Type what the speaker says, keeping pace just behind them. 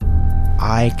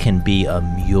I can be a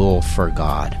mule for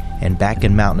God. And back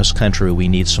in mountainous country, we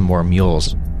need some more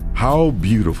mules. How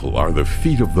beautiful are the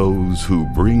feet of those who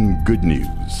bring good news.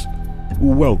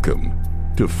 Welcome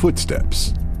to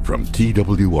Footsteps from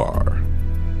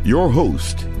TWR. Your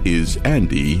host is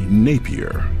Andy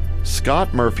Napier.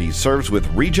 Scott Murphy serves with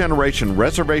Regeneration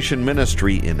Reservation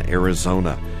Ministry in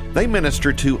Arizona. They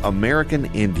minister to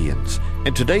American Indians.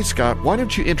 And today, Scott, why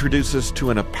don't you introduce us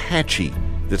to an Apache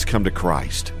that's come to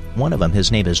Christ? One of them,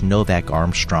 his name is Novak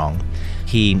Armstrong.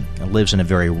 He lives in a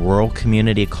very rural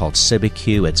community called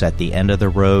Sibique. It's at the end of the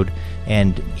road.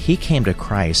 And he came to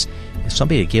Christ.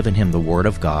 Somebody had given him the Word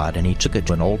of God, and he took it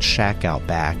to an old shack out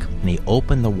back, and he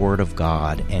opened the Word of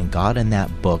God and got in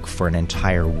that book for an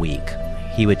entire week.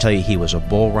 He would tell you he was a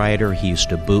bull rider. He used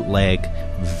to bootleg.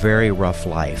 Very rough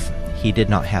life. He did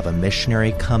not have a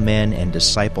missionary come in and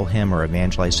disciple him or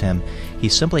evangelize him. He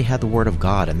simply had the Word of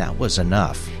God, and that was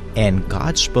enough. And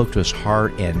God spoke to his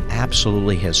heart and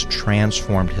absolutely has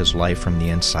transformed his life from the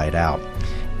inside out.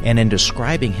 And in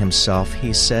describing himself,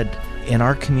 he said, in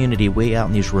our community, way out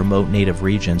in these remote native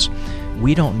regions,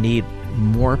 we don't need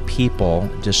more people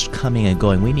just coming and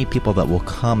going. We need people that will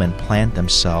come and plant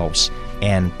themselves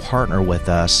and partner with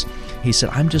us. He said,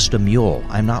 I'm just a mule.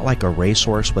 I'm not like a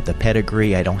racehorse with a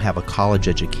pedigree. I don't have a college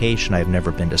education. I've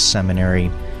never been to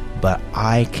seminary. But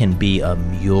I can be a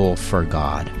mule for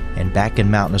God. And back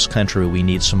in mountainous country, we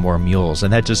need some more mules.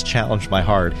 And that just challenged my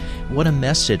heart. What a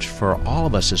message for all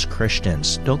of us as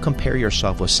Christians. Don't compare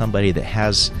yourself with somebody that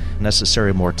has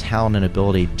necessarily more talent and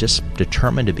ability, just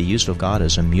determined to be used of God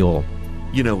as a mule.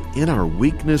 You know, in our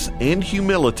weakness and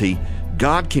humility,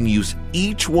 God can use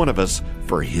each one of us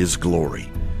for His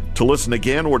glory. To listen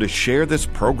again or to share this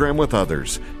program with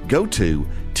others, go to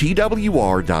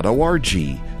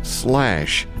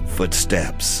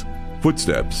twr.org/footsteps.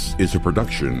 Footsteps is a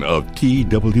production of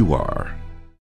TWR.